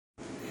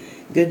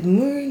Good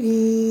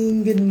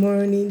morning,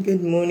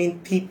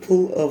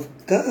 people of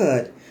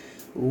God.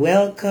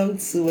 Welcome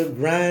to a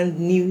brand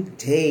new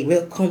day.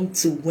 Welcome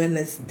to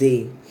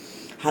Wednesday.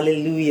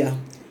 Hallelujah.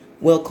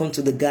 Welcome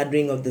to the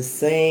gathering of the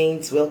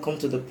saints. Welcome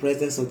to the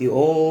presence of the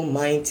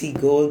Almighty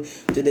God,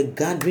 to the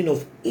gathering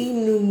of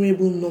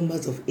innumerable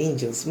numbers of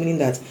angels, meaning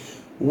that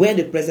where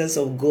the presence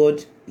of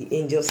God, the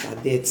angels are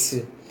there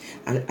too.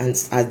 And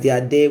as they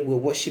are there, we're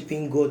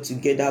worshiping God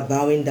together,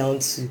 bowing down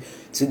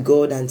to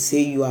God and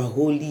say, you are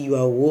holy, you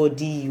are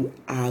worthy, you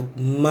are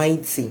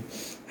mighty.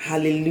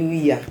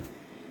 Hallelujah.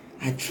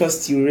 I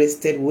trust you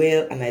rested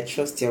well, and I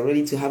trust you're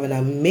ready to have an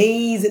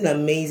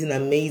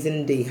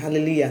amazing day.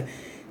 Hallelujah.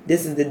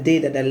 This is the day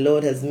that the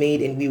Lord has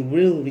made, and we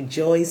will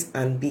rejoice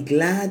and be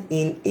glad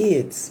in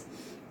it.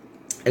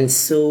 And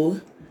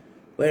so,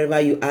 wherever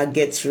you are,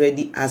 get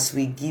ready as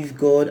we give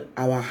God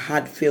our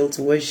heartfelt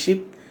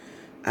worship,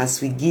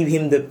 as we give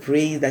him the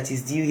praise that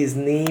is due his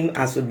name,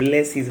 as we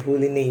bless his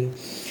holy name.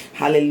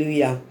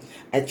 Hallelujah.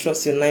 I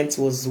trust your night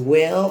was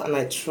well, and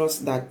I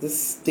trust that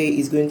this day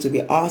is going to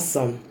be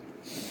awesome.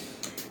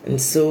 And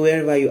so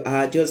wherever you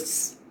are,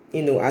 just,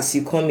 as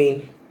you come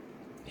in,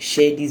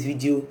 share this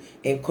video,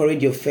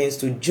 encourage your friends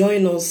to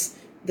join us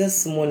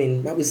this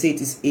morning. Bible says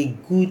it is a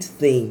good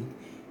thing.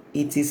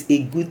 It is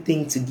a good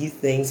thing to give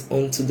thanks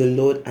unto the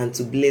Lord and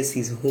to bless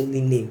his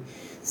holy name.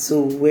 So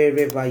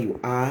wherever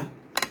you are,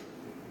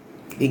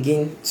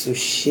 begin to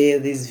share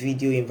this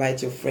video.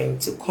 Invite your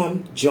friend to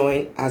come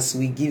join as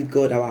we give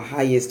God our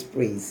highest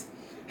praise.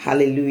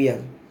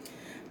 Hallelujah.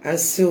 And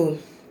so,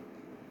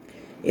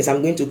 yes,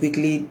 I'm going to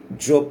quickly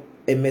drop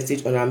a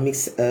message on our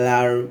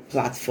MixLR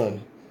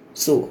platform.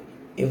 So,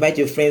 invite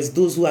your friends.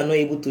 Those who are not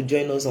able to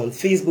join us on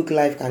Facebook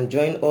Live can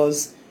join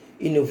us,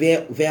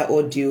 via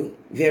audio,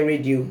 via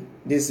radio.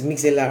 This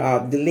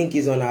MixLR, the link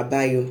is on our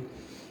bio,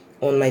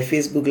 on my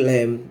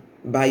Facebook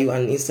bio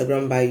and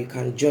Instagram bio. You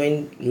can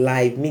join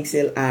live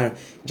MixLR.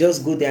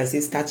 Just go there and say,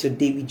 start your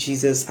day with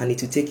Jesus, and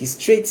it will take you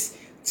straight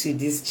to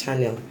this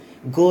channel.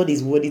 God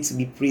is worthy to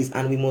be praised,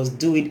 and we must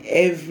do it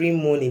every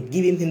morning,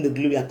 giving him the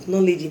glory,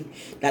 acknowledging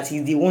that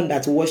he's the one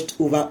that watched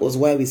over us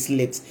while we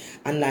slept,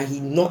 and that he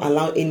did not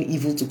allow any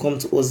evil to come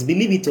to us.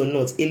 Believe it or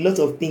not, a lot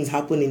of things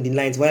happen in the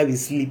night while we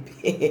sleep.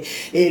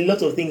 A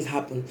lot of things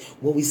happen,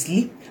 but we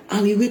sleep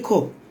and we wake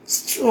up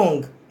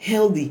strong,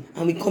 healthy,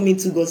 and we come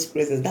into God's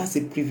presence. That's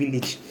a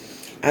privilege.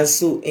 And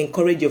so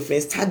encourage your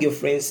friends, tag your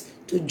friends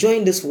to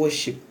join this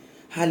worship.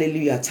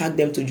 Hallelujah. Tag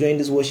them to join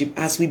this worship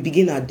as we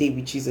begin our day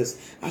with Jesus,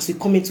 as we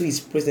come into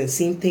his presence,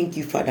 saying, thank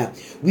you, Father.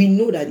 We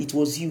know that it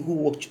was you who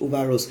watched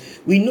over us.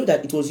 We know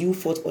that it was you who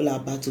fought all our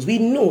battles. We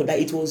know that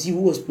it was you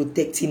who was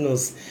protecting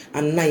us,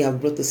 and now you have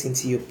brought us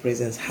into your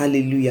presence.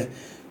 Hallelujah.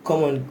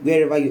 Come on,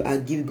 wherever you are,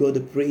 give God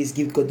the praise,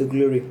 give God the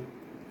glory.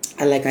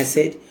 And like I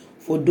said,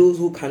 for those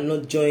who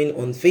cannot join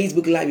on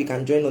Facebook Live, you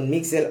can join on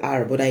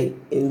MixLR. But I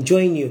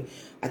join you.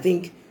 I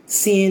think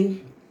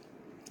seeing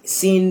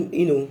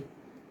someone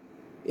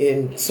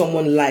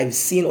live,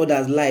 seeing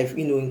others live,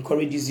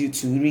 encourages you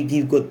to really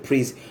give God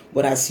praise.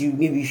 But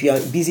maybe if you are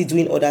busy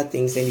doing other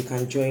things, then you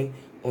can join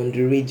on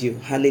the radio.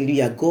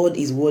 Hallelujah. God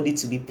is worthy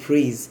to be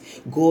praised.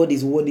 God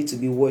is worthy to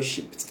be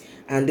worshipped.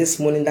 And this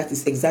morning, that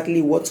is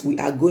exactly what we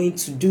are going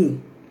to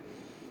do.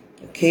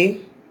 Okay,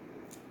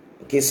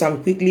 so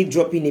I'm quickly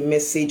dropping a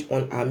message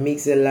on our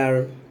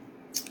MixLR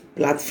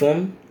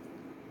platform.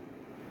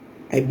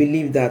 I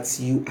believe that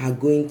you are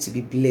going to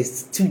be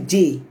blessed.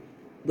 Today,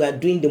 we are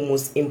doing the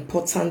most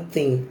important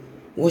thing,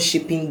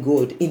 worshiping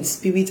God in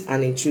spirit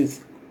and in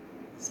truth.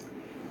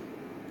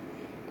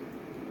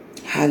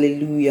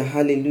 Hallelujah,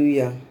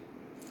 hallelujah.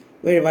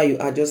 Wherever you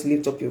are, just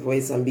lift up your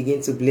voice and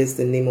begin to bless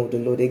the name of the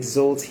Lord.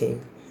 Exalt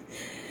him.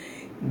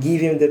 Give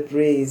him the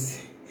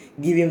praise.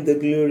 Give him the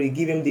glory.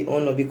 Give him the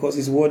honor, because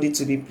he's worthy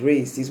to be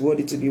praised. He's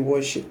worthy to be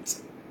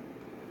worshipped.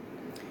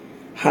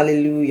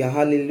 Hallelujah,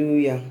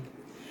 hallelujah.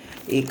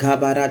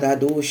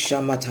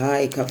 Ikabaradadosha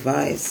matai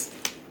kavais.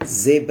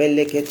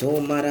 Zebeleketo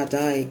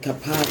maradai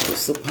kapato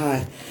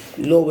supai.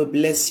 Lord, we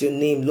bless your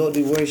name. Lord,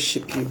 we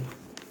worship you.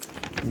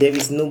 There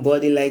is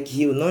nobody like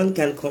you. None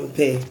can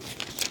compare.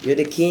 You're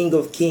the King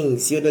of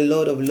kings. You're the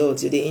Lord of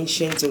lords. You're the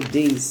Ancient of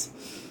days.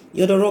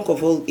 You're the Rock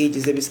of all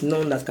ages. There is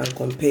none that can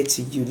compare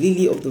to you.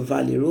 Lily of the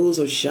valley, Rose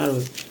of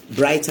Sharon,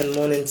 bright and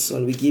morning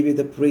sun. We give you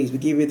the praise. We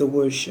give you the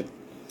worship.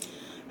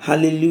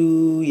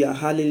 Hallelujah,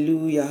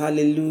 hallelujah,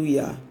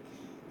 hallelujah.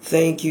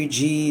 Thank you,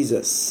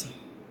 Jesus.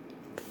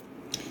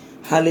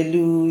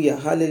 Hallelujah,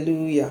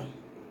 hallelujah.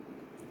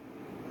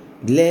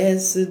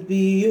 Blessed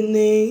be your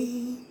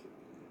name.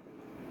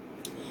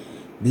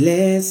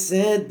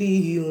 Blessed be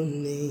your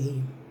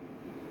name.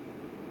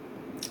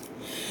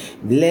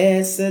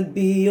 Blessed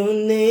be your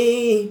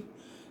name,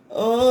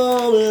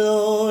 oh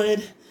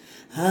Lord.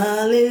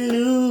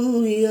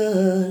 Hallelujah.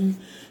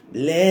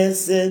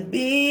 Blessed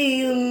be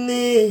your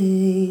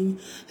name,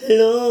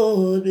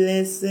 Lord.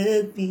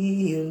 Blessed be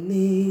your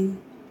name.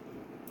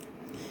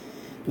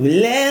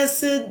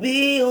 Blessed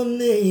be your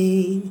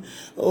name,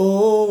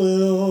 oh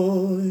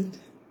Lord.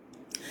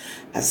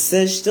 I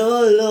searched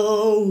all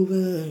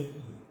over,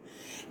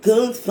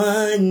 couldn't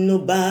find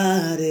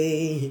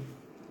nobody.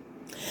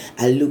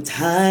 I looked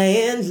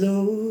high and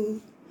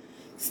low,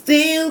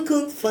 still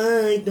couldn't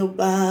find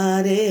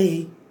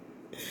nobody.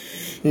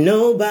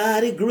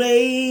 Nobody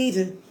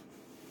greater,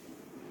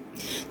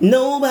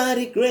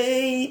 nobody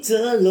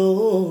greater,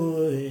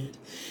 Lord.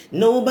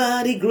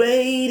 Nobody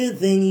greater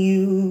than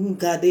you.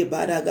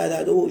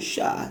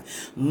 Kadebadagadadosha.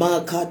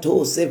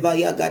 Makato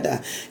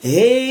sevayagada.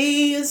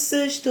 Hey, I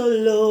searched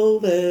all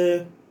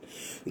over.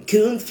 We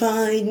couldn't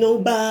find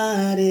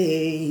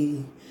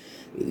nobody.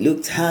 We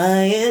looked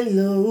high and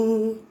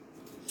low.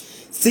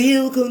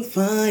 Still couldn't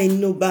find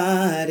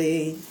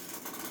nobody.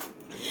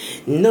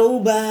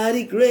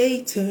 Nobody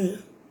greater.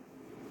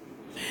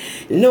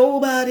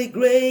 Nobody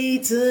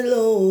greater,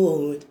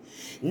 Lord.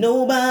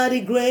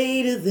 Nobody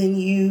greater than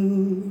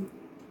you.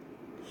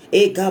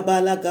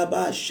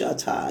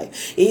 Ekabalagabashatai.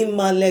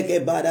 Imaleke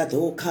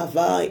barato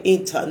kavai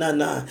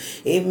intanana.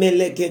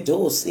 Imeleke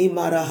dos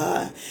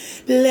imaraha.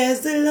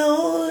 Bless the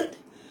Lord,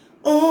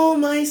 oh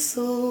my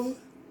soul.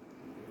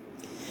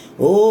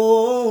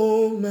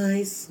 Oh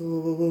my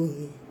soul.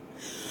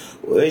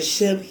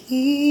 Worship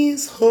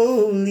his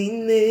holy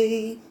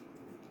name.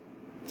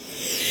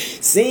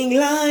 Sing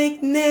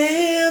like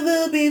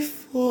never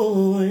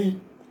before.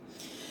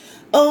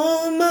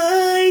 Oh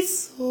my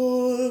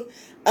soul,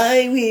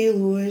 I will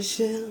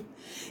worship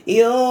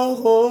your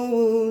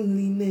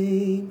holy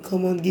name.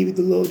 Come on, give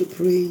the Lord the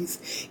praise.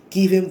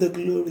 Give him the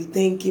glory.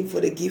 Thank him for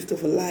the gift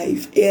of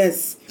life.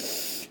 Yes.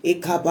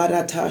 Thank him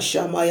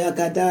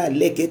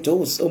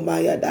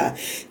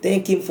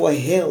for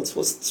health,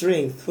 for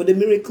strength, for the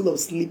miracle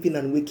of sleeping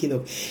and waking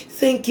up.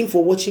 Thank him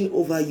for watching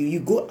over you. You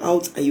go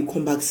out and you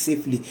come back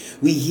safely.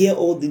 We hear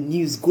all the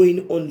news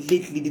going on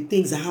lately. The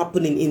things are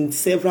happening in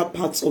several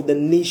parts of the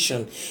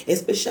nation,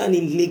 especially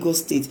in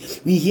Lagos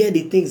State. We hear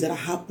the things that are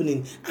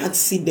happening.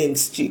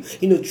 Accidents,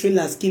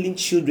 trailers killing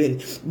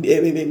children,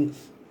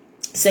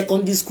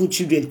 secondary school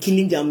children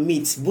killing their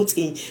mates, both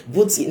in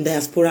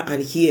diaspora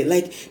and here,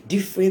 like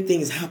different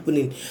things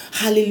happening.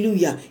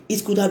 Hallelujah.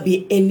 It could have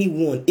been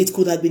anyone. It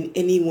could have been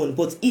anyone.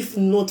 But if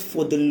not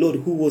for the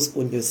Lord who was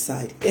on your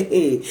side, I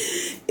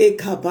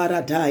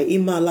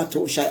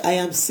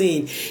am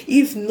saying,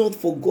 if not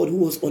for God who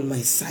was on my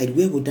side,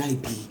 where would I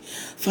be?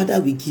 Father,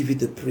 we give you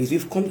the praise.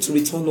 We've come to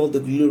return all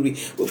the glory.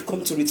 We've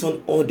come to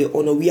return all the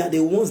honor. We are the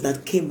ones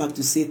that came back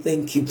to say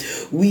thank you.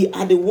 We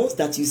are the ones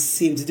that you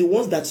saved, the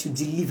ones that you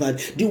delivered,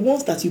 the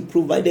ones that you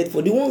provided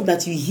for, the ones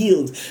that you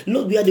healed.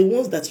 Lord, we are the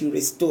ones that you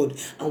restored,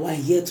 and we are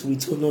here to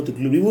return all the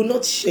glory. We will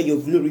not share your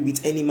glory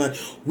with any man.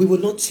 We will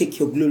not take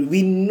your glory.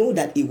 We know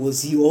that it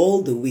was you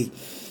all the way.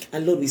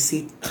 And Lord, we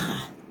say,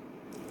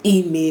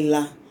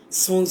 Imela,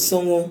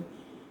 Songo.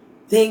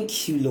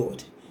 Thank you,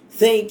 Lord.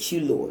 Thank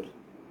you, Lord.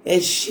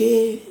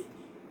 Eshe.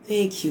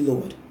 Thank you,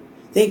 Lord.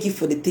 Thank you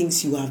for the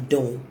things you have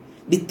done,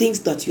 the things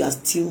that you are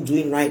still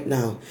doing right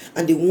now,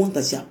 and the ones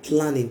that you are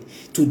planning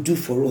to do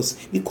for us.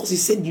 Because you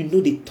said you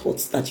know the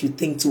thoughts that you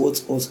think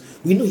towards us.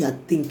 We know you are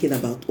thinking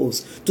about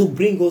us to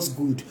bring us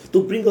good,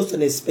 to bring us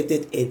an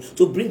expected end,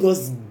 to bring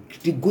us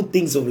the good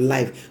things of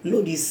life.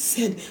 Lord, you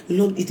said,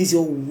 Lord, it is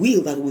your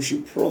will that we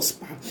should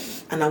prosper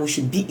and that we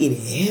should be in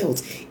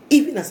health,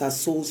 even as our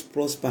souls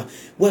prosper.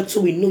 Well,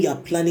 so we know you are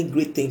planning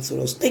great things for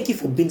us. Thank you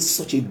for being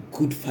such a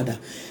good Father.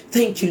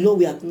 Thank you, Lord.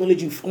 We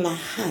acknowledge you from our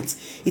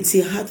hearts. It's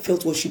a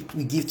heartfelt worship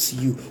we give to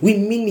you. We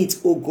mean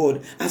it, oh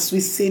God, as we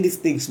say these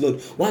things,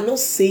 Lord. We're not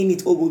saying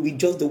it, oh God, with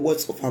just the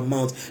words of our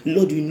mouth.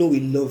 Lord, you know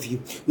we love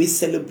you. We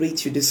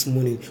celebrate you this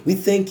morning. We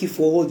thank you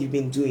for all you've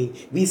been doing.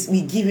 We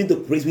give you the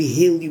praise. We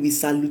hail you. We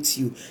salute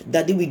you.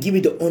 Daddy, we give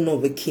you the honor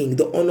of a king,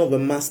 the honor of a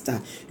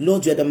master.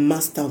 Lord, you are the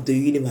master of the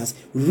universe,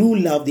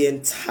 ruler of the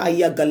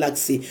entire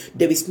galaxy.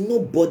 There is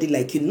nobody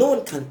like you. No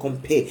one can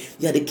compare.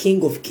 You are the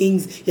King of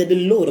kings. You are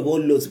the Lord of all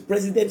lords,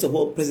 President of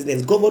all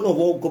presidents, Governor of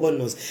all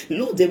governors.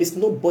 Lord, there is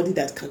nobody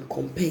that can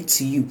compare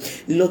to you.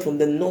 Lord, from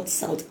the north,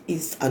 south,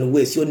 east, and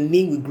west, your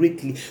name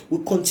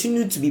will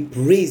continue to be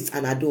praised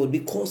and adored,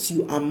 because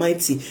you are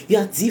mighty. You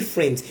are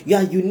different. You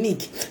are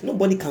unique.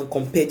 Nobody can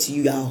compare to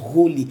you. You are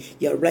holy.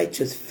 You are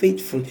righteous,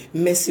 faithful,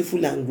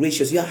 merciful, and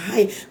gracious. You are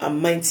high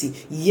and mighty.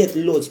 Yet,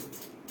 Lord,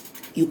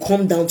 you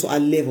come down to our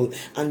level,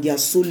 and you are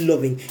so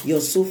loving, you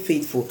are so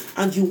faithful,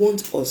 and you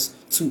want us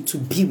to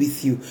be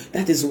with you.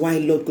 That is why,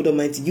 Lord God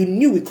Almighty, you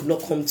knew we could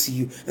not come to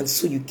you, and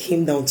so you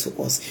came down to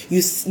us.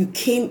 You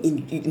came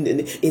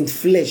in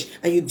flesh,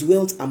 and you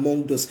dwelt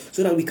among us,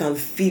 so that we can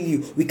feel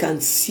you, we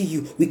can see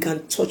you, we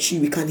can touch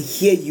you, we can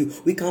hear you,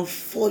 we can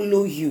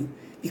follow you,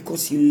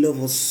 because you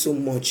love us so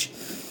much.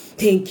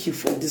 Thank you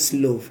for this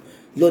love.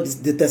 Lord,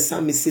 the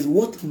psalmist says,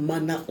 what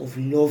manner of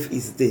love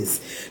is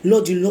this?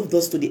 Lord, you loved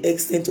us to the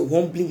extent of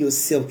humbling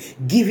yourself,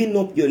 giving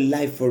up your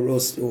life for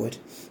us, Lord.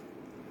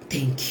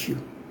 Thank you.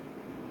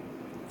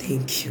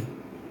 Thank you.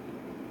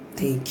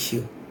 Thank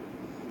you.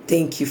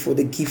 Thank you for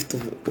the gift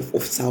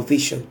of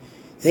salvation.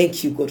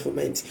 Thank you, God, for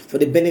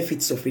the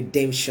benefits of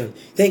redemption.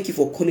 Thank you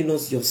for calling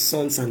us your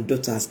sons and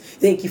daughters.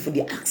 Thank you for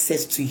the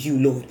access to you,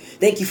 Lord.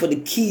 Thank you for the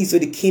keys to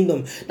the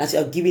kingdom that you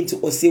have given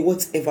to us. Say,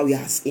 whatever we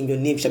ask in your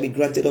name shall be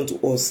granted unto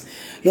us.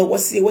 Lord,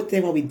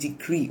 whatever we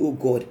decree, oh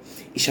God,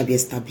 it shall be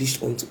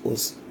established unto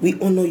us. We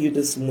honor you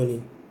this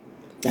morning.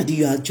 That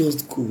you are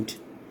just good.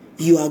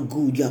 You are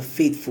good. You are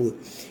faithful.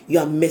 You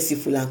are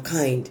merciful and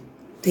kind.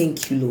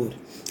 Thank you, Lord.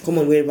 Come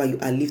on, wherever you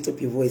are, lift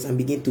up your voice and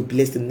begin to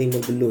bless the name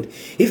of the Lord.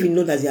 If you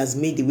know that he has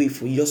made the way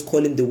for you, just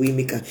call him the way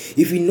maker.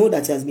 If you know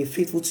that he has been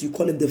faithful to you,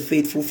 call him the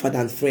faithful father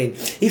and friend.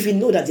 If you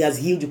know that he has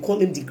healed you,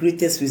 call him the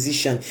greatest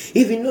physician.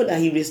 If you know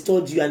that he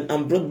restored you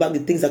and brought back the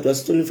things that were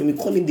stolen from you,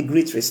 call him the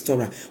great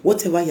restorer.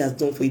 Whatever he has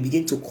done for you,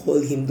 begin to call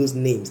him those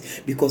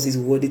names because he's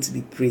worthy to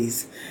be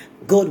praised.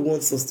 God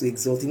wants us to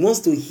exalt him. He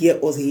wants to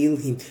hear us hail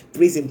him,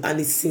 praise him,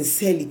 and it's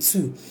sincerely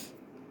too.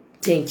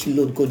 Thank you,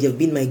 Lord God. You have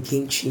been my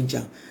game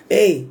changer.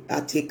 Hey,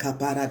 ateka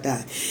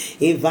parada.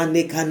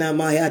 Ivane kana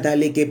maya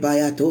dalege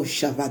baya to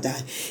shavada.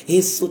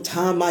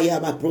 Isutama ya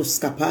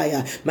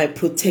maproskapaya. My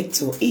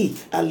protector.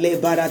 Ale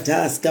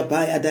baradas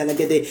kabaya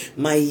dalagede.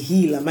 My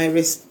healer, my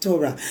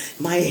restorer,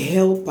 my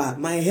helper,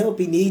 my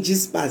help in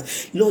ages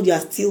past. Lord, you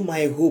are still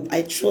my hope.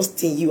 I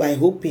trust in you. I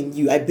hope in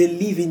you. I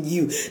believe in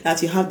you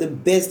that you have the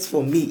best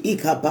for me.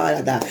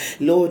 Ikabarada.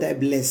 Lord, I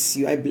bless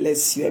you. I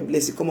bless you. I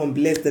bless you. Come on,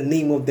 bless the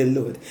name of the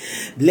Lord.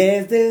 Bless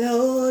the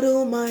Lord,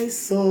 oh my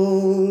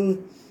soul.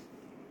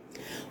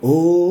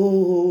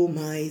 Oh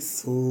my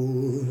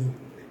soul.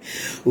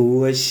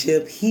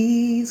 Worship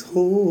his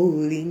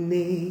holy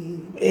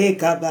name.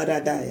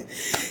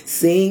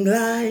 Sing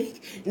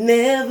like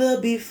never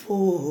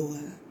before.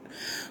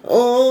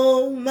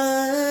 Oh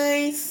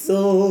my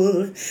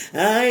soul,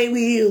 I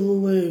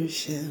will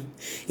worship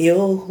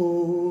your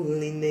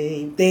holy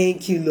name.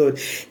 Thank you, Lord.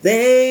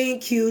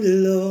 Thank you,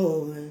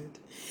 Lord.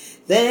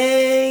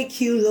 Thank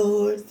you,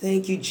 Lord.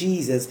 Thank you,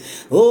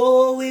 Jesus.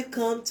 Oh, we've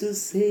come to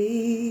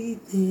say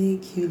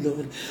thank you,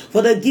 Lord.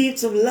 For the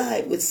gift of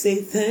life, we say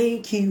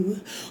thank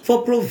you.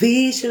 For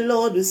provision,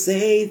 Lord, we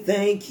say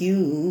thank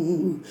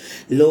you.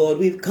 Lord,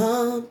 we've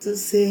come to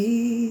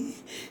say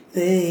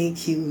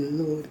thank you,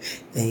 Lord.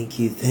 Thank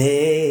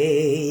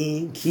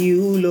you,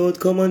 Lord.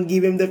 Come on,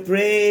 give him the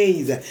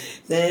praise.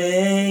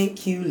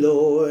 Thank you,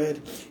 Lord.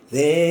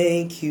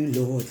 Thank you,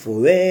 Lord,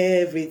 for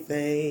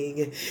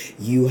everything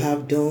you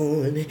have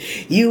done.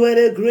 You are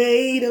the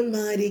great and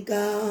mighty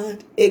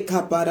God,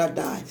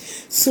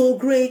 so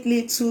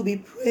greatly to be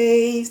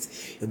praised.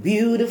 You're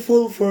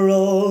beautiful for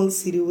all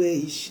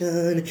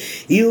situation.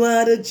 You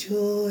are the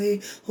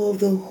joy of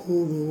the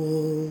whole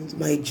world.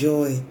 My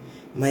joy,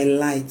 my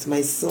light,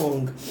 my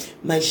song,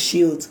 my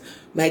shield,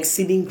 my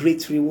exceeding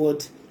great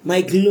reward,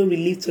 my glory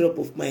lifted up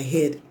of my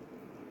head,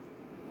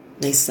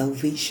 my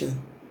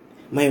salvation,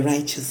 my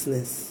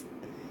righteousness.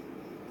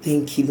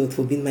 Thank you, Lord,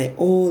 for being my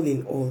all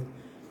in all.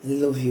 I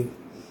love you.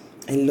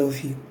 I love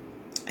you.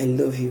 I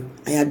love you.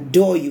 I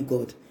adore you,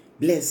 God.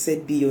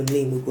 Blessed be your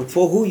name, O God,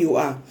 for who you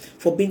are,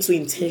 for being so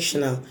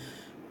intentional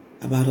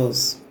about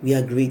us. We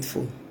are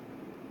grateful.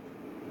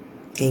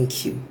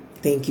 Thank you.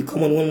 Thank you.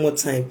 Come on, one more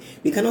time.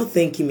 We cannot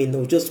thank him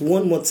enough. Just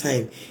one more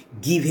time.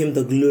 Give him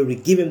the glory.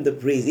 Give him the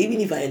praise.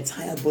 Even if our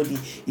entire body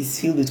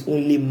is filled with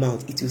only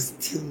mouth, it will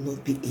still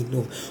not be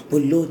enough.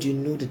 But Lord, you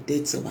know the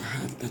depths of our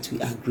heart that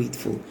we are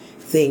grateful.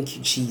 Thank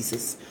you,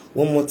 Jesus.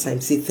 One more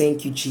time. Say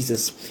thank you,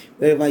 Jesus.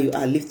 Wherever you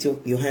are, lift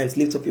up your hands,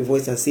 lift up your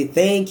voice and say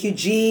thank you,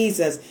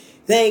 Jesus.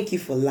 Thank you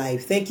for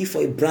life. Thank you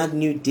for a brand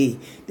new day.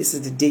 This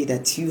is the day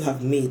that you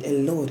have made.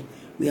 And Lord,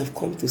 we have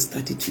come to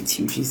start it with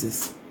you,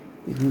 Jesus.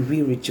 We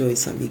will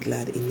rejoice and be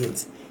glad in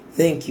it.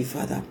 Thank you,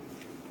 Father.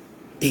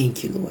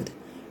 Thank you, Lord.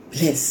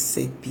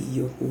 Blessed be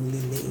your holy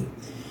name.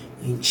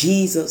 In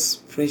Jesus'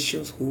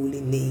 precious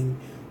holy name,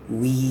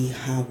 we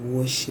have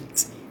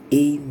worshipped.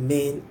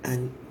 Amen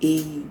and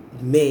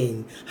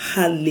amen.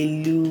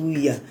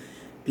 Hallelujah.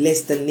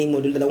 Bless the name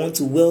of the Lord. I want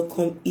to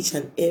welcome each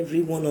and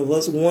every one of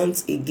us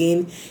once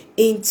again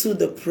into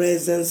the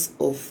presence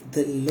of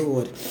the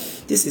Lord.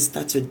 This is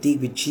Start Your Day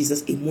with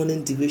Jesus, a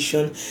morning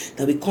devotion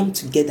that we come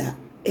together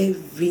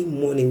every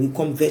morning. We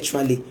come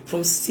virtually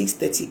from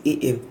 6:30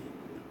 a.m.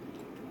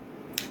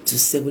 to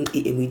 7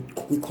 a.m.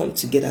 We come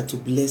together to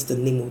bless the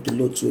name of the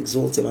Lord, to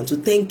exalt him and to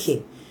thank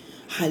him.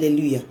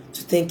 Hallelujah.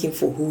 To thank him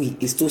for who he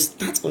is, to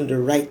start on the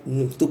right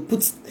note, to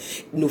put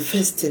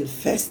first thing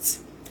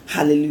first.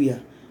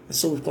 Hallelujah. And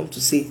so we've come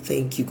to say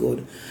thank you,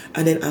 God.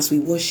 And then as we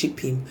worship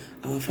him,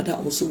 our Father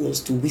also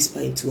wants to whisper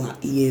into our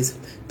ears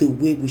the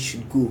way we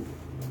should go,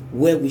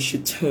 where we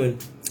should turn,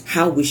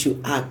 how we should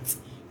act,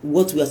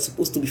 what we are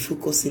supposed to be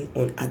focusing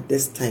on at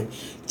this time.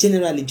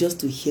 Generally,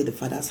 just to hear the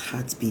Father's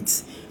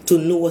heartbeats, to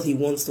know what he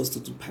wants us to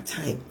do part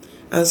time.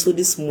 And so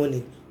this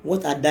morning,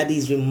 what our daddy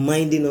is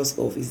reminding us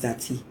of is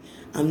that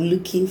I'm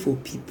looking for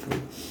people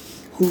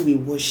who will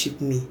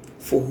worship me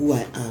for who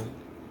I am.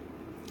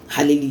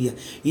 Hallelujah.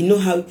 You know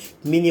how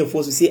many of us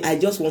will say, I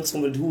just want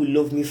somebody who will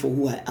love me for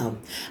who I am.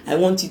 I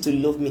want you to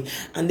love me.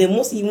 And then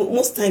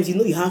most times,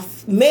 you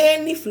have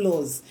many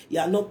flaws. You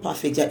are not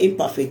perfect, you are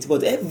imperfect.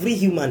 But every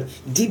human,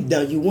 deep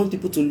down, you want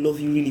people to love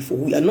you really for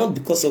who you are. Not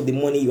because of the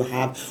money you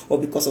have, or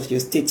because of your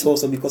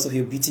status, or because of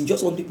your beauty. You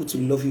just want people to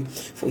love you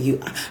for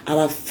you.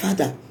 Our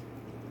Father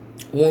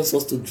wants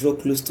us to draw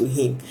close to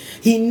him.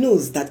 He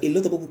knows that a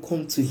lot of people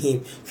come to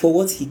him for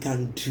what he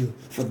can do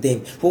for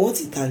them, for what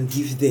he can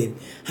give them.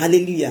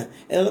 Hallelujah.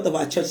 A lot of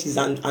our churches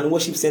and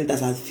worship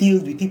centers are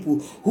filled with people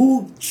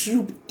who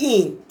troop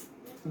in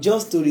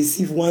just to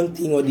receive one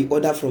thing or the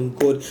other from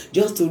God,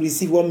 just to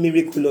receive one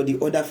miracle or the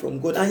other from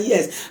God. And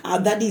yes, our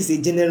daddy is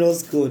a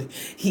generous God.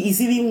 He is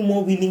even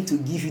more willing to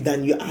give you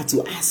than you are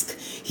to ask.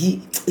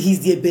 He's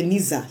the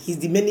Ebenezer. He's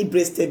the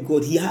many-breasted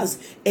God. He has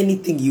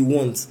anything you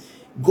want.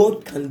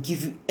 God can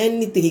give you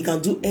anything. He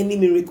can do any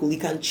miracle. He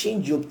can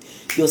change your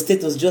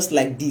status just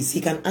like this.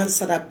 He can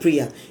answer that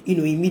prayer,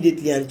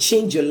 immediately and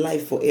change your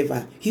life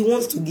forever. He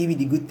wants to give you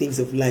the good things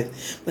of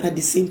life. But at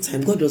the same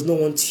time, God does not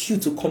want you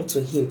to come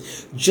to him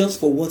just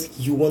for what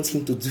you want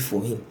him to do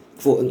for him.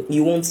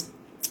 You want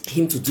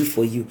him to do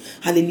for you.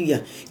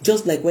 Hallelujah.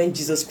 Just like when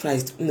Jesus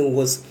Christ,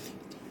 was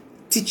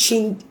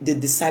teaching the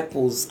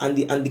disciples and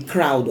the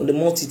crowd, or the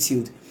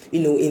multitude,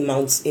 in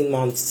Mount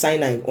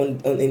Sinai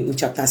in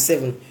chapter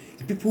 7.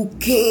 People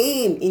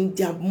came in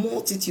their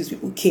multitudes.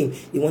 People came.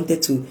 They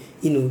wanted to,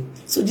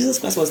 So Jesus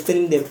Christ was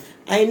telling them,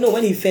 I know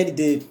when he fed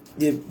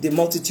the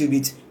multitude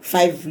with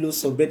 5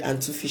 loaves of bread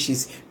and 2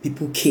 fishes,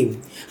 people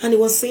came. And he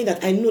was saying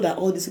that I know that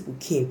all these people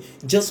came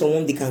just for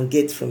what they can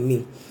get from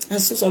me.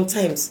 And so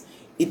sometimes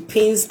it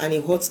pains and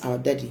it hurts our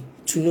daddy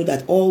to know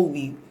that all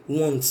we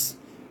want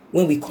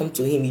when we come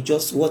to him is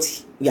just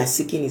what we are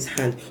seeking his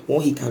hand,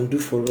 what he can do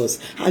for us,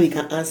 how he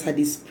can answer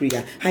this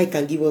prayer, how he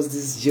can give us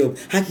this job,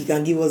 how he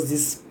can give us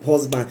this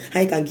husband, how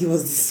he can give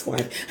us this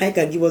wife, how he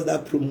can give us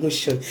that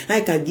promotion, how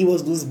he can give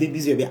us those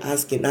babies we'll be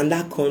asking, and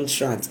that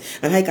contract,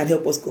 and how he can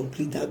help us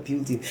complete that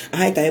building, and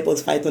how he can help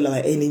us fight all our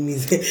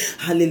enemies.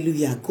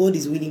 Hallelujah. God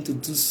is willing to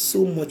do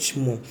so much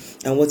more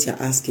than what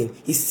you're asking.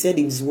 He said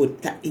in his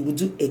word that he will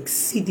do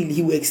exceedingly,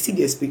 he will exceed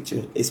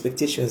your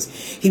expectations.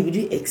 He will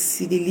do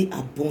exceedingly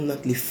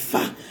abundantly,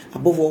 far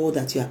above all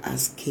that you are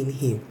asking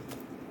him.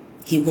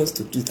 He wants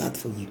to do that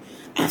for you.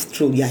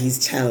 After all, you are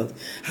his child.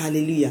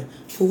 Hallelujah.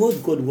 For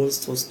what God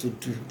wants us to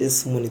do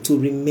this morning, to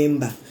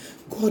remember,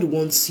 God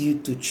wants you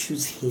to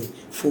choose him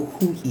for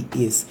who he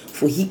is,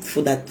 for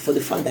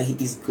the fact that he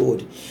is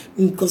God.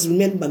 Because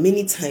remember,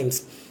 many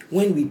times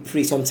when we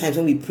pray, sometimes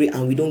when we pray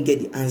and we don't get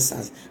the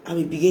answers, and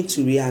we begin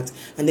to react,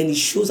 and then it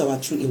shows our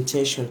true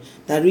intention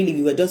that really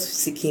we were just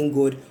seeking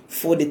God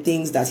for the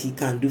things that he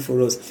can do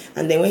for us.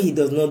 And then when he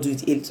does not do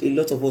it, a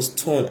lot of us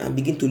turn and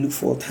begin to look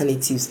for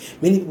alternatives.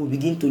 Many people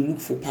begin to look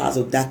for powers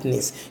of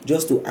darkness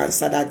just to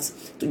answer that,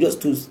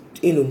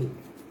 to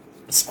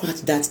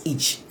scratch that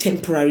itch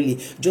temporarily,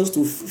 just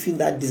to fulfill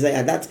that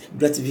desire, that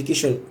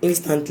gratification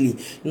instantly.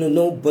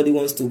 Nobody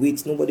wants to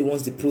wait. Nobody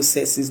wants the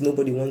processes.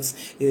 Nobody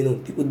wants,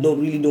 people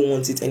don't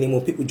want it anymore.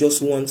 People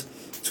just want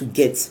to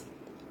get,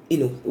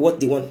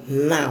 what they want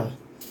now.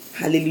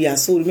 Hallelujah.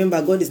 So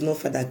remember, God is not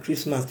Father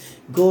Christmas.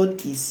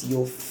 God is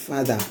your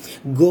Father.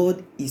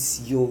 God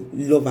is your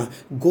lover.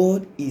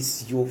 God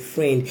is your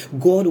friend.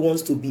 God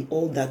wants to be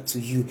all that to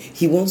you.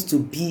 He wants to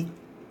be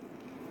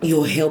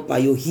your helper,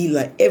 your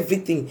healer,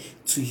 everything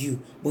to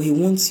you. But he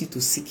wants you to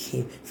seek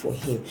him for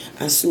him.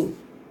 And so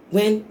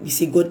when we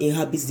say God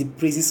inhabits the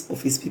praises of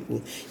his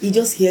people, he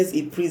just hears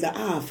a praise that,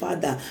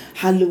 Father,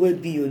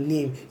 hallowed be your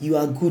name. You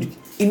are good.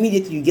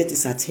 Immediately you get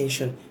his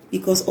attention.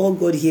 Because all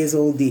God hears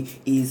all day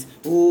is,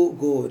 oh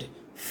God,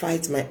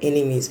 fight my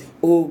enemies.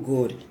 Oh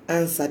God,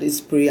 answer this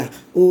prayer.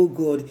 Oh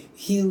God,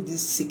 heal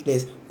this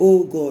sickness.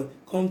 Oh God,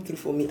 come through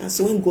for me. And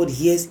so when God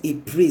hears a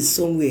praise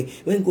somewhere,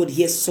 when God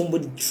hears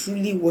somebody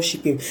truly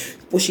worshiping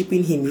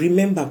him,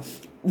 remember,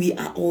 we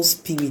are all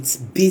spirits.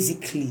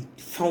 Basically,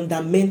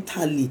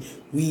 fundamentally,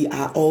 we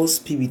are all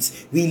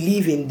spirits. We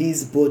live in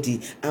this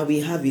body, and we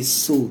have a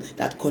soul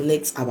that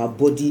connects our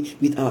body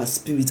with our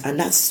spirit, and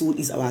that soul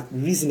is our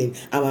reasoning,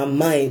 our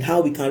mind, how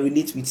we can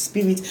relate with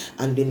spirit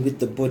and then with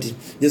the body.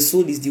 The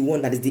soul is the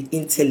one that is the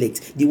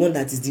intellect, the one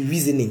that is the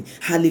reasoning.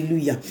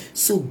 Hallelujah.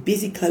 So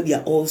basically, we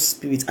are all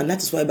spirits, and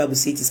that is why the Bible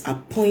says it is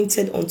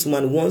appointed unto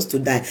man once to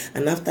die,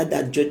 and after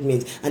that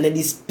judgment, and then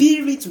the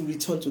spirit will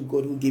return to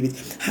God who gave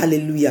it.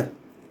 Hallelujah.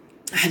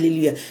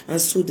 Hallelujah. And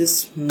so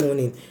this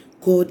morning,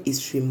 God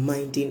is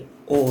reminding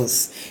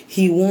us,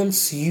 he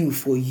wants you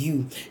for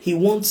you. He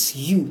wants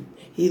you.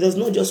 He does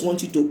not just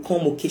want you to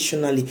come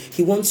occasionally.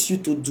 He wants you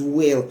to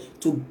dwell,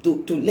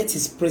 to let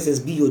his presence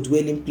be your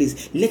dwelling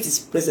place. Let his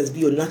presence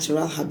be your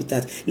natural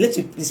habitat. Let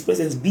his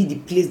presence be the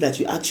place that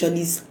you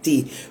actually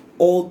stay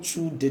all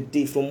through the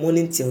day, from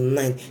morning till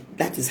night.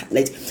 That is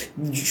like,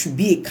 you should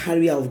be a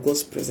carrier of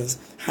God's presence.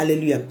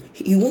 Hallelujah.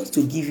 He wants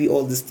to give you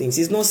all these things.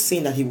 He's not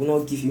saying that he will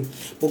not give you,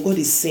 but God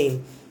is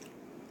saying,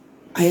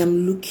 I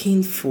am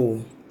looking for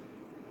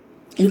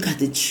Look at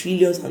the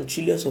trillions and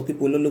trillions of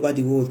people all over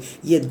the world.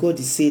 Yet God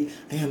is saying,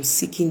 I am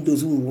seeking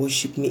those who will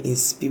worship me in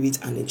spirit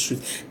and in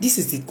truth. This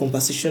is the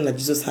conversation that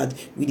Jesus had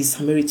with the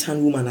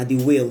Samaritan woman at the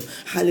well.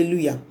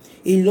 Hallelujah.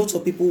 A lot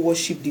of people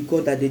worship the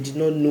God that they did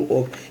not know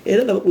of. A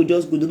lot of people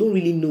just go, they don't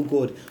really know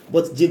God,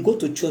 but they go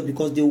to church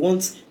because they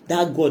want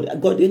that God.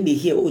 God, when they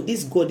hear, oh,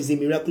 this God is a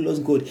miraculous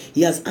God.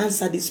 He has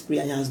answered this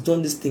prayer. He has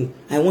done this thing.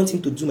 I want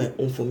him to do my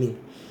own for me.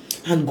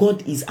 And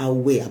God is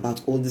aware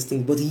about all these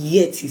things, but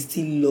yet he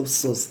still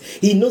loves us.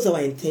 He knows our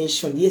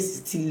intention. Yes,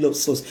 he still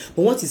loves us.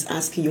 But what he's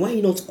asking you, why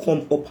not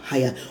come up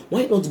higher?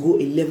 Why not go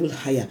a level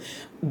higher?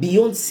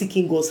 Beyond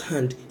seeking God's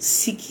hand,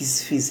 seek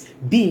his face,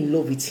 be in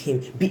love with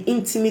him, be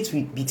intimate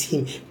with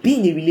him, be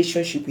in a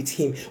relationship with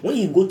him. When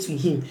you go to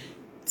him,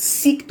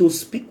 seek to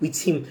speak with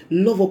him,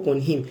 love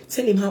upon him,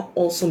 tell him how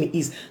awesome he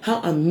is,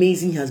 how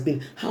amazing he has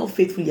been, how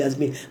faithful he has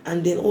been,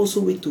 and then also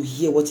wait to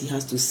hear what he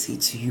has to say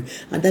to you.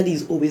 And that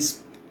is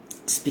always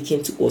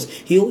speaking to us.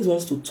 He always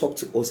wants to talk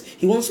to us.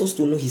 He wants us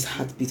to know his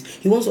heartbeat.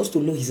 He wants us to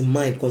know his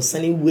mind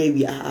concerning where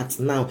we are at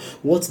now,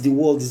 what the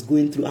world is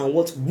going through, and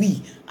what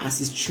we as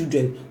his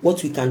children,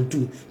 what we can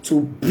do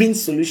to bring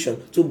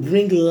solution, to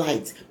bring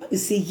light. But we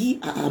say, ye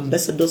are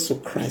ambassadors for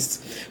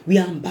Christ. We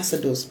are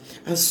ambassadors.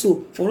 And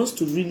so for us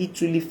to really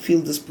truly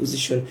fill this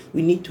position,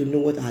 we need to know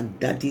what our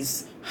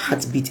daddy's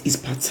heartbeat is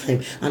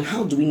part-time. And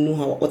how do we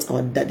know what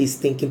our daddy is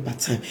thinking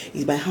part-time?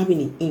 Is by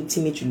having an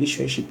intimate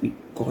relationship with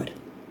God.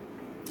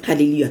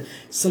 Hallelujah.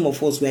 Some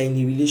of us were in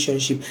a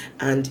relationship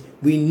and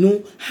we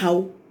know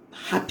how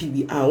happy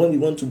we are when we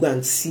want to go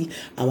and see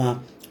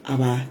our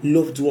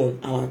loved one,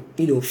 our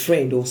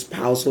friend or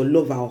spouse or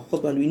lover, our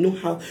husband. We know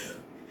how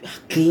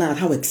glad,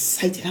 how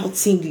excited, how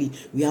tingly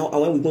we are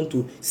when we want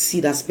to see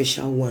that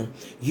special one.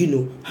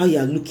 How you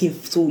are looking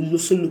so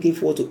looking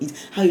forward to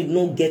it. How you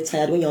don't get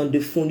tired when you're on the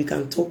phone. You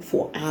can talk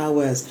for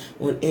hours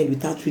on end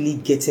without really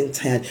getting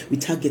tired,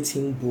 without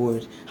getting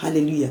bored.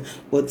 Hallelujah.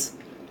 But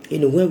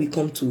when we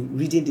come to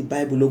reading the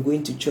Bible or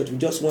going to church, we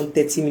just want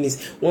 30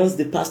 minutes. Once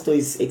the pastor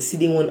is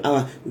exceeding 1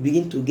 hour, we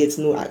begin to get,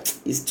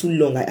 it's too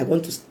long. I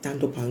want to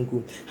stand up and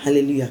go.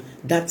 Hallelujah.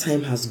 That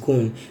time has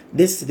gone.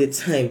 This is the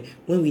time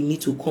when we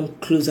need to come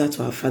closer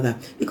to our Father,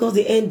 because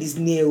the end is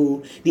near.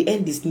 The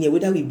end is near,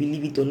 whether we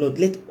believe it or not.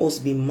 Let us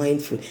be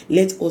mindful.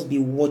 Let us be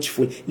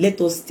watchful.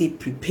 Let us stay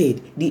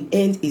prepared. The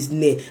end is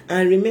near.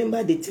 And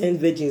remember the 10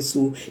 virgins,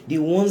 so the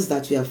ones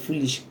that were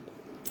foolish,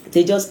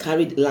 they just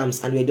carried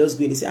lamps and were just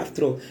going to say,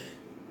 after all,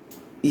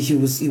 he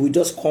would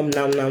just come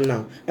now.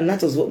 And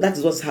that is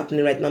what's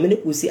happening right now. Many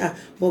people say,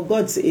 but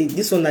God,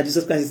 this one that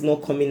Jesus Christ is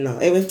not coming now.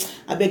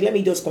 I beg, let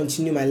me just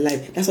continue my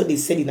life. That's what they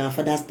said in our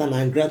father's time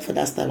and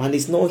grandfather's time, and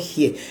it's not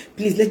here.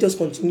 Please, let's just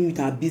continue with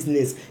our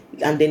business.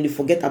 And then they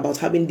forget about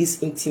having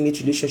this intimate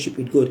relationship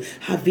with God,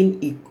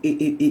 having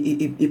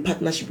a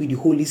partnership with the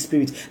Holy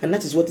Spirit. And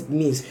that is what it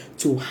means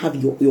to have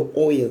your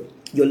oil,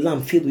 your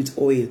lamp filled with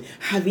oil,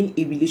 having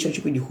a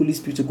relationship with the Holy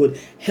Spirit of God,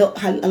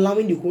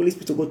 allowing the Holy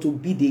Spirit of God to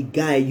be the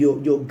guide,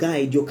 your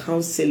guide, your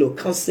counselor,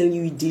 counseling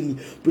you daily,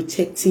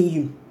 protecting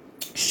you,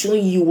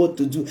 showing you what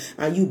to do,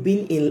 and you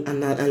being in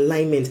an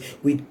alignment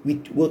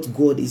with what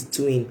God is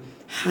doing.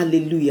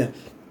 Hallelujah.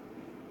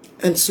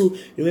 And so,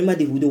 remember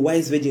the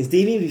wise virgins, they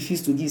even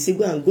refused to give. Say,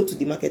 go to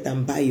the market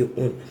and buy your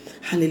own.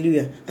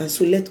 Hallelujah. And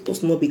so, let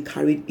us not be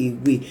carried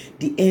away.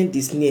 The end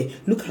is near.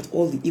 Look at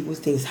all the evil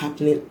things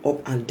happening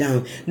up and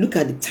down. Look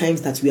at the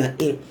times that we are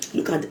in.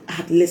 Look at the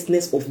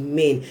heartlessness of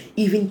men,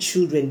 even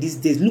children these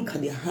days. Look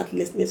at the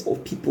heartlessness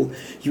of people.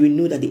 You will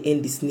know that the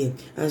end is near.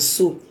 And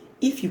so,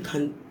 if you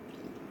can,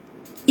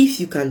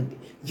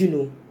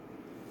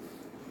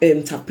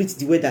 interpret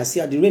the weather, see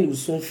how the rain will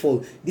soon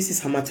fall. This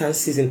is Harmattan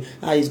season.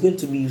 It's going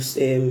to be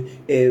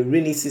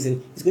rainy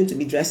season. It's going to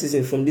be dry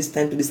season from this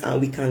time to this, and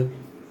we can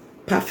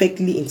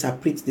perfectly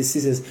interpret the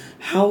seasons.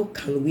 How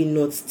can we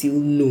not still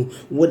know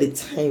what the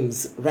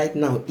times right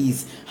now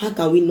is? How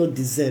can we not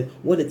discern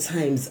what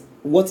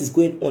is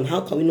going on?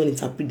 How can we not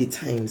interpret the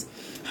times?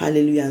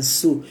 Hallelujah.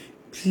 So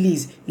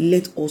please,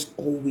 let us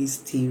always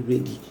stay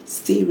ready.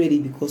 Stay ready,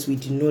 because we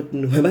do not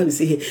know. My Bible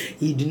says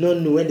he did not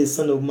know when the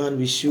Son of Man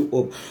will show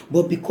up.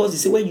 But because he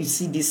said, when you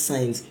see these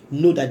signs,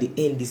 know that the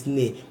end is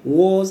near.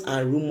 Wars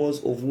and rumors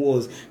of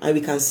wars. And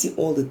we can see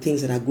all the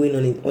things that are going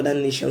on in other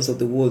nations of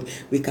the world.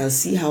 We can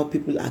see how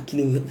people are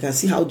killing. We can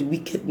see how the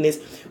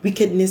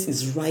wickedness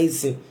is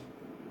rising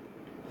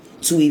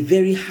to a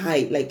very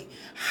high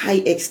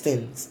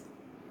extent.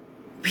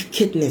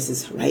 Wickedness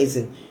is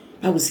rising.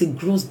 I would say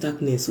gross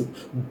darkness. So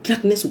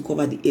darkness will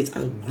cover the earth,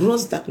 and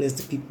gross darkness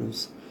the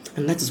peoples.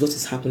 And that is what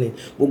is happening.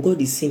 But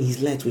God is saying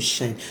his light will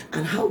shine.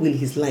 And how will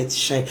his light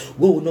shine? God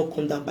will not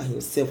come down by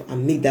himself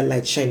and make that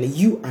light shine.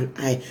 You and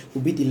I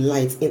will be the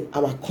light in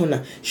our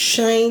corner.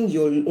 Shine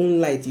your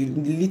own light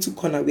in the little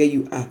corner where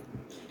you are.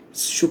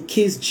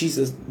 Showcase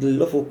Jesus, the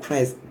love of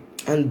Christ,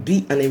 and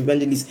be an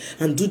evangelist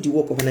and do the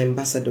work of an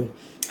ambassador.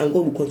 And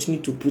God will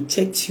continue to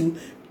protect you,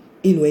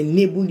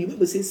 enable you. The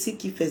Bible says,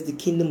 seek ye first the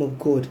kingdom of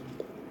God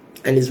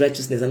and his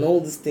righteousness, and all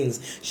these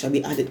things shall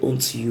be added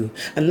unto you.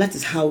 And that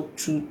is how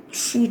true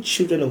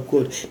children of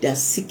God, they are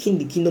seeking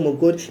the kingdom of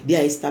God. They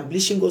are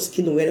establishing God's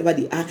kingdom wherever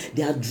they are.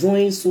 They are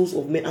drawing souls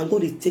of men, and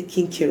God is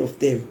taking care of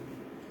them.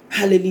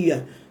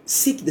 Hallelujah.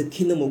 Seek the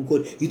kingdom of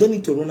God. You don't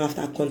need to run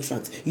after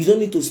contracts. You don't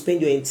need to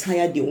spend your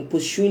entire day on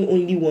pursuing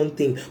only one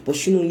thing,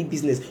 pursuing only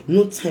business.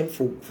 No time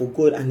for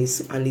God and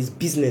his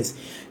business.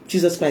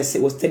 Jesus Christ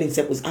was telling his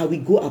disciples, I will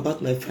go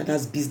about my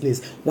Father's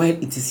business while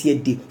it is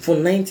yet day. For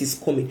night is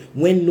coming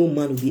when no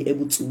man will be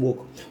able to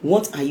walk.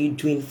 What are you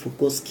doing for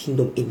God's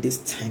kingdom in this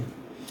time?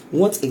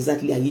 What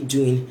exactly are you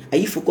doing? Are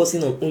you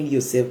focusing on only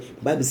yourself?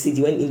 The Bible says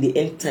when in the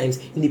end times,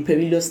 in the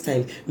perilous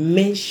times,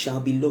 men shall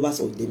be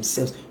lovers of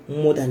themselves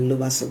more than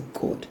lovers of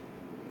God.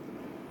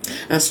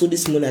 And so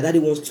this morning, Daddy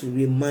wants to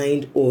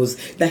remind us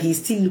that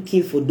he's still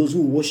looking for those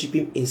who worship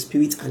him in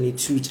spirit and in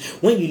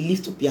truth. When you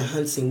lift up your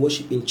hands in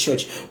worship in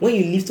church, when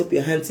you lift up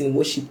your hands in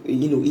worship,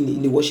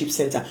 in the worship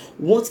center,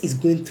 what is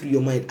going through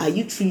your mind? Are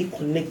you truly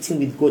connecting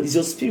with God? Is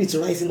your spirit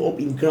rising up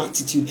in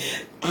gratitude?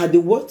 Are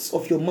the words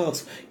of your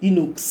mouth,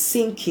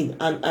 sinking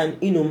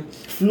and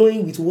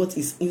flowing with what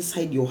is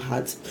inside your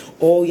heart?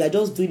 Or you are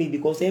just doing it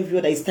because every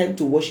other is time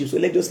to worship, so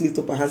let's just lift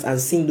up our hands and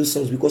sing those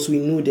songs because we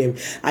know them?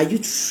 Are you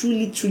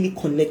truly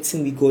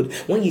connecting with God?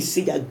 When you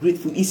say you are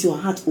grateful, is your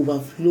heart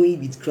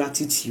overflowing with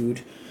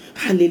gratitude?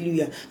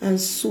 Hallelujah. And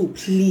so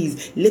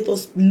please, let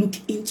us look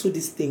into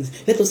these things.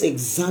 Let us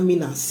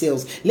examine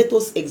ourselves. Let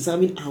us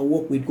examine our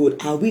walk with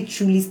God. Are we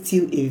truly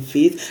still in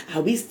faith?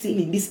 Are we still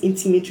in this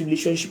intimate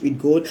relationship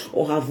with God?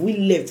 Or have we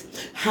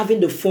left having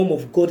the form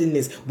of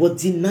godliness but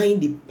denying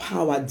the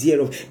power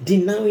thereof,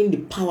 denying the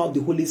power of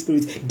the Holy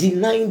Spirit,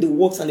 denying the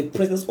works and the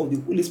presence of the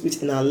Holy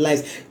Spirit in our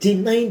lives,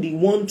 denying the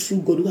one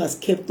true God who has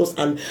kept us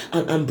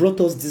and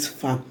brought us this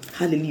far?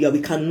 Hallelujah.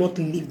 We cannot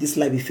live this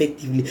life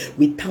effectively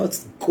without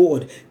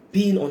God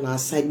being on our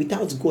side,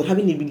 without God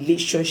having a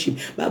relationship.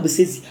 Bible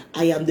says,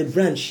 I am the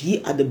branch,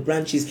 ye are the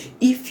branches.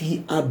 If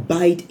ye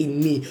abide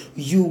in me,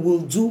 you will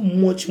do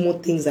much more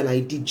things than I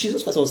did.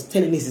 Jesus Christ was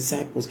telling his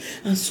disciples.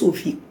 And so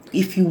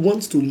if you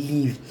want to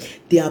live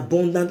the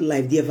abundant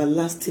life, the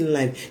everlasting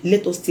life,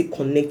 let us stay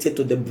connected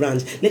to the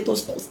branch. Let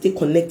us stay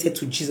connected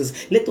to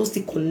Jesus. Let us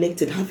stay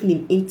connected, having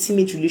an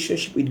intimate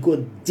relationship with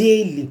God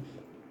daily,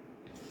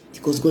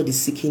 because God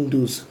is seeking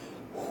those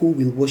who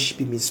will worship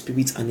him in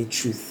spirit and in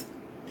truth.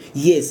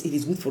 Yes, it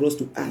is good for us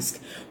to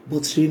ask,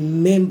 but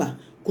remember,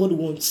 God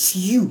wants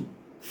you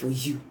for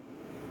you.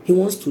 He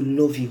wants to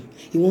love you.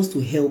 He wants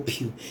to help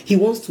you. He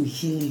wants to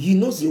heal you. He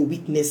knows your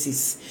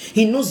weaknesses.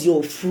 He knows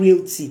your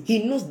frailty.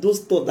 He knows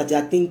those thoughts that you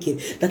are thinking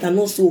that are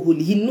not so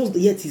holy. He knows that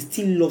yet he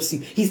still loves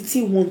you. He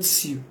still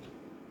wants you.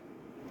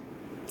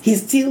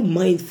 He's still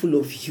mindful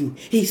of you.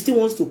 He still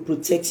wants to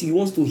protect you. He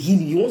wants to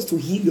heal you. He wants to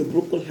heal your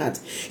broken heart.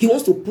 He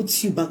wants to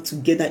put you back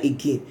together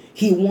again.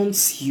 He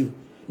wants you.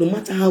 No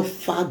matter how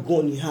far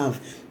gone you have,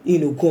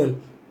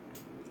 gone.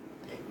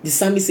 The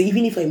psalmist says,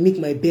 even if I make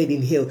my bed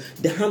in hell,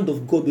 the hand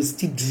of God will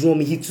still draw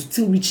me. He will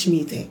still reach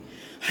me there.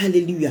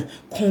 Hallelujah.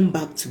 Come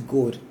back to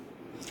God.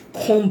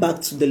 Come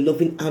back to the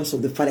loving arms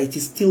of the Father. It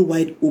is still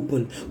wide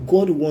open.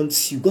 God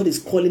wants you. God is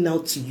calling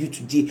out to you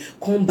today.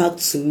 Come back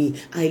to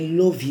me. I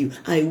love you.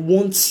 I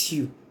want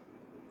you.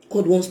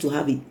 God wants to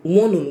have a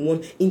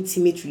one-on-one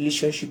intimate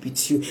relationship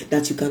with you,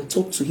 that you can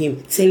talk to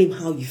him, tell him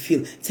how you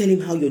feel, tell him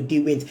how your day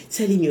went,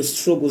 tell him your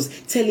struggles,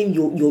 tell him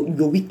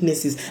your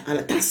weaknesses,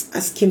 and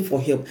ask him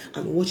for help,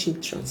 and watch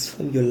him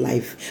transform your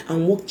life,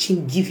 and watch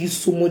him give you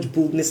so much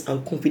boldness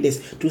and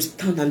confidence to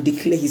stand and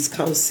declare his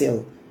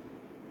counsel.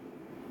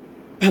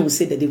 Bible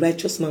said that the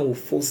righteous man will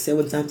fall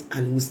 7 times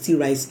and will still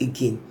rise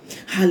again.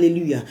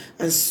 Hallelujah.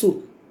 And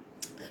so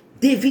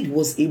David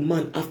was a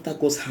man after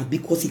God's heart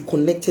because he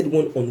connected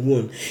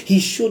one-on-one. He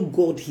showed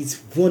God his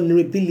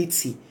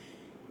vulnerability.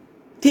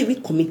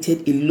 David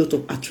committed a lot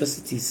of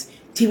atrocities.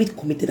 David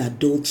committed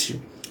adultery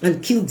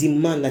and killed the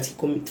man that he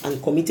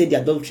committed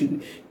the adultery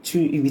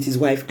with his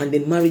wife, and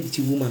then married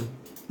the woman.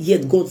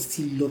 Yet God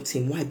still loved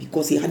him. Why?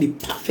 Because he had a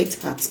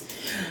perfect heart.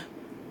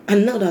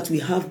 And now that we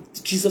have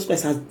Jesus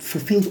Christ has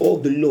fulfilled all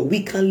the law,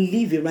 we can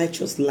live a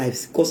righteous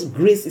life, because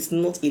grace is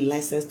not a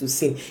license to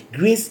sin.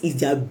 Grace is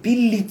the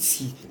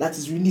ability that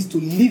is released to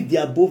live the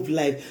above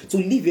life, to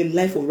live a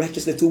life of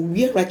righteousness, to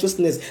wear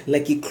righteousness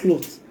like a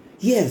cloth.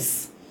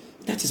 Yes,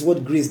 that is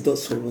what grace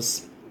does for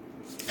us.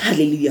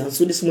 Hallelujah. And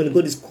so this morning,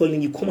 God is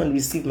calling you, come and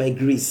receive my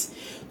grace.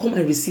 Come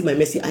and receive my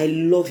mercy. I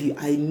love you.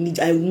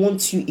 I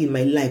want you in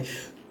my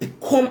life.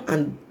 Come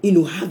and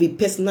have a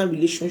personal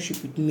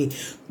relationship with me.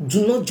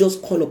 Do not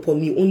just call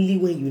upon me only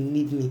when you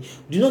need me.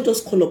 Do not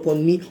just call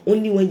upon me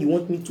only when you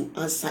want me to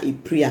answer a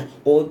prayer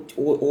or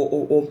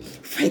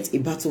fight a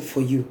battle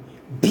for you.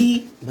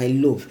 Be my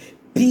love.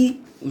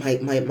 Be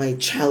my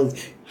child.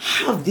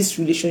 Have this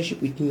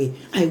relationship with me.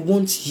 I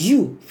want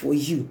you for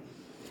you.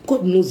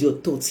 God knows your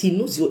thoughts. He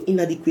knows your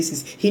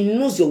inadequacies. He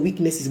knows your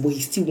weaknesses, but He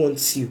still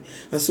wants you.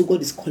 And so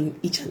God is calling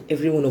each and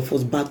every one of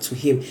us back to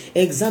Him.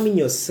 Examine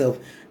yourself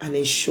and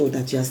ensure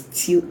that you are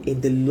still in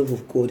the love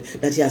of God,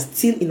 that you are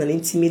still in an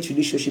intimate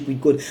relationship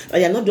with God, that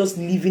you are not just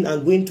living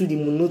and going through the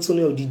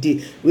monotony of the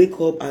day. Wake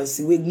up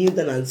and kneel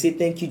down and say,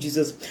 thank you,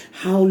 Jesus.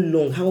 How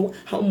long,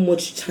 how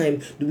much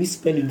time do we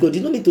spend with God?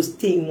 You don't need to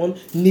stay in one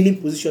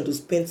kneeling position to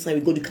spend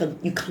time with God.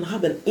 You can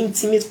have an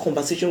intimate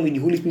conversation with the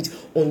Holy Spirit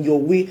on your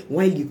way,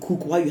 while you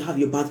cook, while you have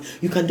your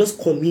bath. You can just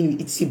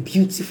commune. It's a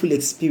beautiful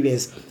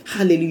experience.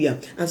 Hallelujah.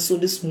 And so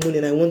this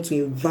morning I want to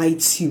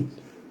invite you.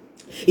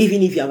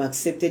 Even if you have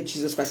accepted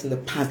Jesus Christ in the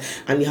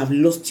past and you have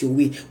lost your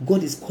way,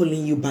 God is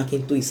calling you back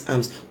into His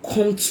arms.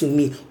 Come to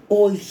me,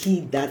 all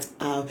ye that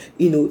are,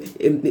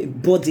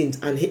 burdened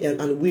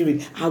and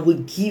wearied. I will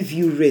give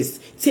you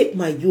rest. Take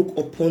my yoke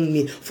upon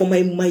me, for my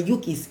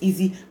yoke is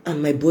easy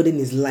and my burden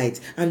is light.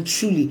 And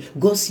truly,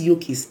 God's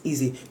yoke is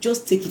easy.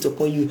 Just take it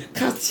upon you.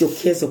 Cast your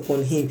cares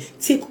upon Him.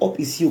 Take up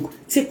His yoke.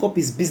 Take up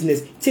His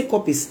business. Take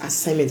up His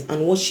assignment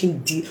and watch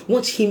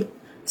Him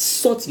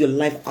sort your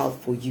life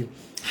out for you.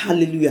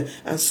 Hallelujah.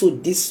 And so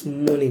this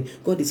morning,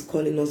 God is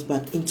calling us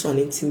back into an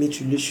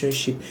intimate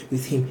relationship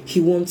with Him. He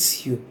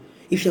wants you.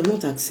 If you have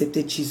not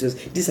accepted Jesus,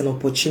 this is an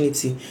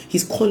opportunity.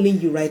 He's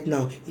calling you right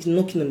now. He's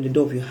knocking on the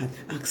door of your heart.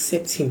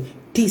 Accept Him.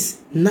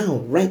 This now,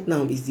 right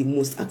now, is the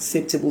most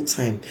acceptable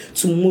time.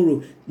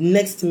 Tomorrow,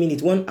 next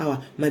minute, 1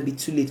 hour might be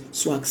too late.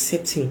 So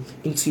accept Him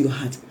into your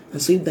heart. And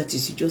so if that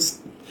is, you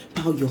just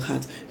bow your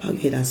heart, bow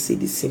your head and say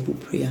this simple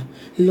prayer.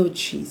 Lord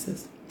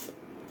Jesus,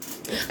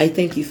 I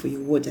thank you for your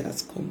word that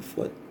has come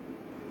forth.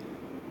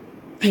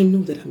 I know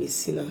that I'm a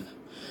sinner.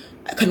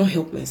 I cannot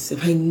help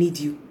myself. I need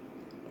you.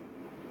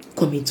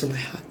 Come into my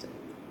heart.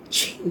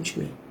 Change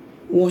me.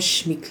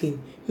 Wash me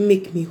clean.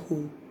 Make me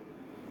whole.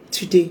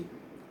 Today,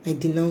 I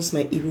denounce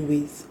my evil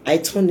ways. I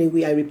turn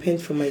away. I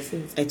repent from my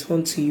sins. I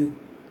turn to you.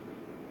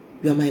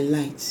 You are my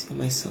light. You are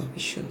my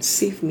salvation.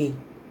 Save me.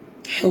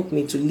 Help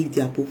me to live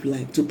the above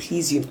life, to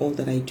please you in all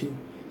that I do.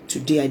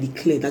 Today, I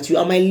declare that you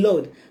are my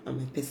Lord and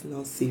my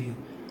personal Savior.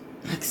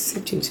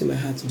 Accept Him to my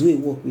heart. Do a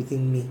work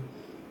within me.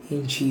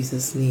 In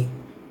Jesus' name.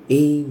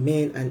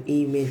 Amen and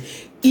amen.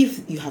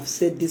 If you have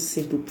said this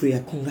simple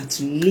prayer,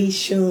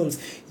 congratulations.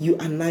 You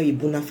are now a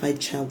bona fide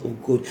child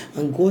of God.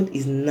 And God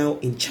is now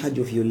in charge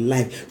of your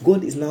life.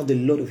 God is now the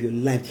Lord of your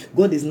life.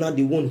 God is now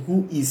the one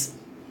who is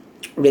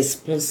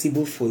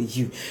responsible for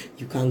you.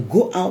 You can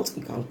go out,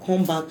 you can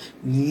come back,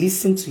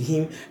 listen to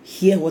Him,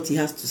 hear what He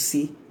has to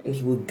say, and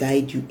He will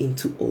guide you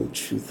into all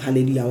truth.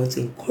 Hallelujah. I want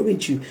to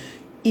encourage you.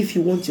 If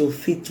you want your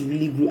faith to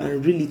really grow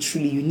and really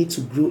truly you need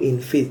to grow in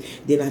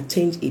faith, then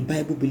attend a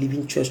Bible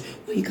believing church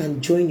where you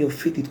can join your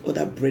faith with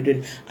other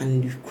brethren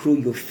and you grow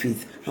your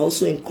faith. I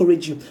also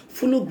encourage you,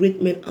 follow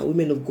great men and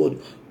women of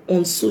God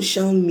on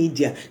social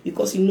media,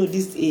 because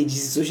this age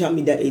is social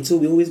media age, so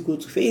we always go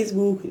to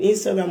Facebook,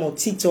 Instagram, or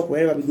TikTok,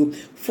 wherever we go.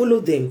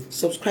 Follow them,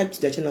 subscribe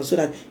to their channel, so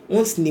that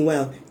once in a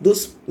while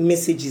those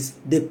messages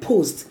they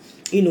post,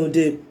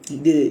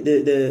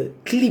 the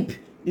clip,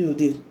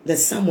 the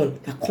sermon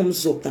that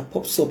comes up, that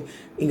pops up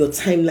in your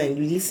timeline,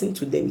 you listen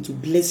to them. It will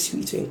bless you,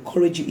 it will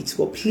encourage you, it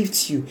will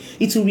uplift you,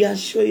 it will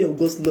reassure you of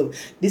God's love.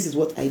 This is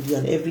what I do,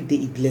 and every day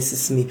it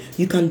blesses me.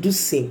 You can do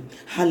same.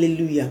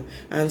 Hallelujah.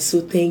 And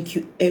so thank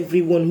you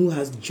everyone who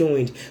has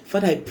joined.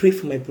 Father, I pray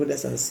for my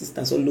brothers and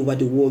sisters all over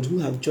the world who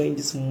have joined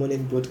this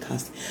morning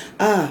broadcast.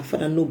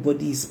 Father,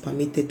 nobody is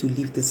permitted to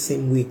live the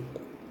same way.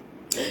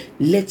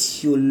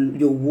 Let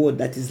your word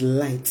that is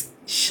light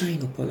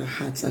shine upon our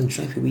hearts and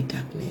drive away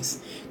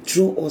darkness.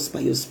 Draw us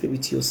by your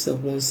Spirit to yourself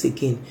once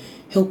again.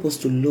 Help us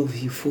to love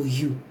you, for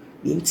you,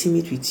 be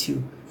intimate with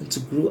you, and to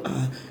grow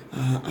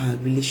our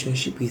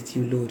relationship with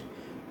you, Lord.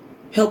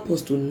 Help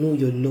us to know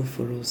your love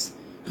for us.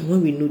 And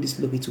when we know this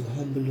love, it will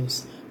humble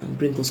us and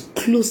bring us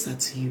closer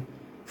to you.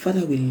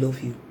 Father, we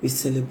love you. We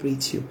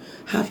celebrate you.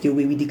 Have your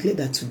way. We declare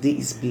that today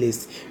is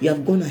blessed. You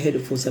have gone ahead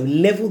of us. You have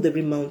leveled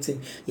every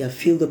mountain. You have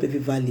filled up every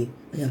valley.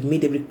 And you have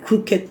made every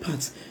crooked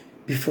path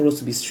before us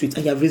to be straight.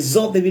 And you have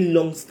resolved every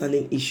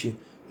long-standing issue.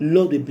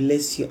 Lord, we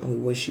bless you and we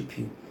worship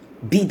you.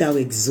 Be thou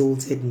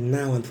exalted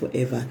now and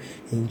forever.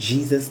 In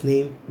Jesus'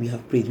 name we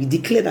have prayed. We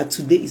declare that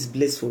today is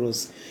blessed for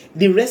us.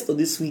 The rest of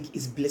this week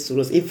is blessed for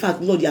us. In fact,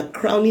 Lord, you are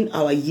crowning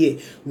our year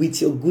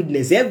with your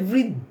goodness.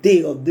 Every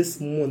day of this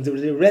month,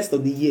 the rest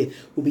of the year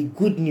will be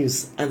good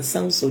news and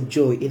sounds of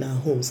joy in our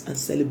homes and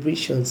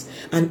celebrations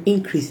and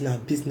increase in our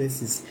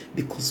businesses,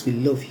 because we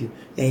love you.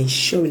 You are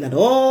ensuring that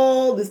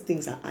all these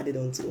things are added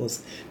unto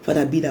us.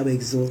 Father, be thou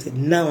exalted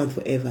now and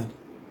forever.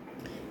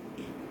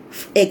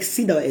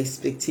 Exceed our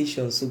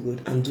expectations, so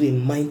good, and do a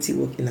mighty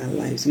work in our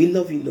lives. We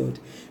love you, Lord.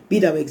 Be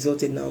thou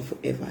exalted now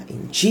forever.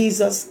 In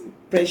Jesus'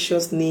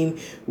 precious name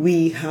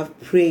we have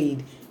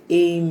prayed.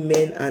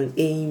 Amen and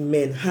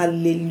amen.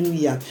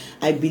 Hallelujah.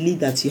 I believe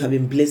that you have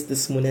been blessed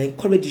this morning. I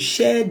encourage you,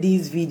 share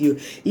this video.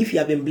 If you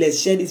have been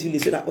blessed, share this video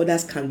so that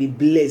others can be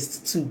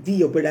blessed to be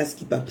your brother's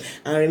keeper.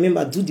 And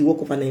remember, do the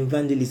work of an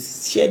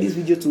evangelist. Share this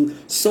video to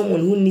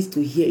someone who needs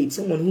to hear it,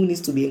 someone who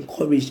needs to be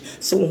encouraged,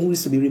 someone who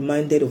needs to be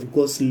reminded of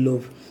God's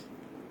love.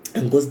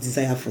 and God's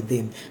desire for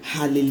them.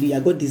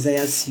 Hallelujah. God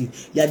desires you.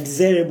 You are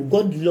desirable.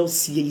 God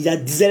loves you. You are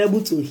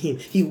desirable to Him.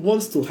 He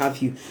wants to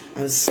have you.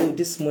 And so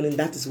this morning,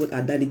 that is what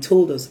our daddy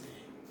told us.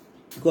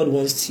 God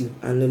wants you,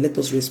 and let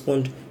us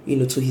respond,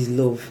 to His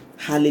love.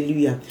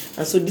 Hallelujah.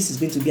 And so this is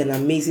going to be an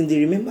amazing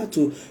day. Remember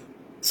to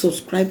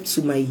subscribe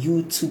to my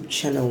YouTube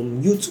channel,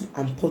 YouTube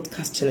and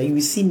podcast channel. You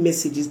will see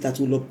messages that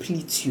will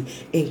uplift you,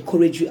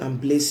 encourage you,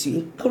 and bless you.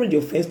 Encourage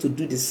your friends to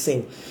do the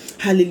same.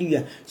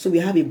 Hallelujah. So we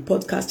have a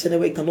podcast channel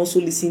where you can also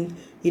listen,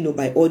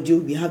 by audio.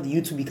 We have the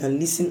YouTube. You can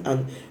listen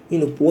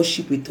and,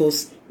 worship with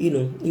us,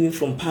 even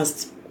from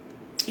past.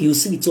 You'll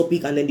see the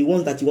topic, and then the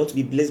ones that you want to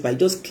be blessed by,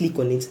 just click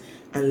on it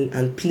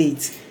and play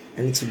it,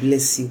 and it will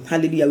bless you.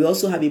 Hallelujah. We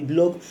also have a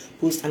blog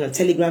post and a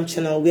Telegram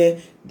channel where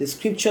the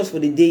scriptures for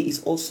the day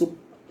is also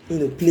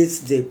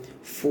placed there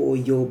for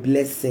your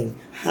blessing.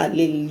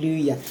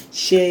 Hallelujah.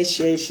 Share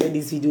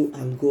this video,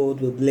 and God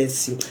will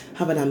bless you.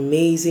 Have an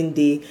amazing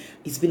day.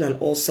 It's been an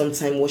awesome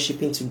time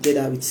worshiping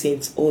together with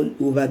saints all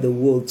over the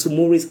world.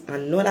 Tomorrow is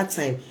another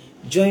time.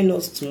 Join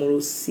us tomorrow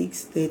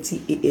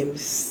 6:30 a.m.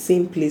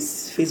 same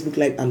place, Facebook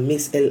Live and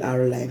Miss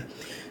LR Live,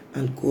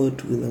 and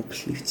God will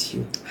uplift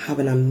you. Have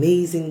an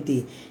amazing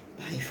day.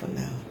 Bye for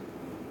now.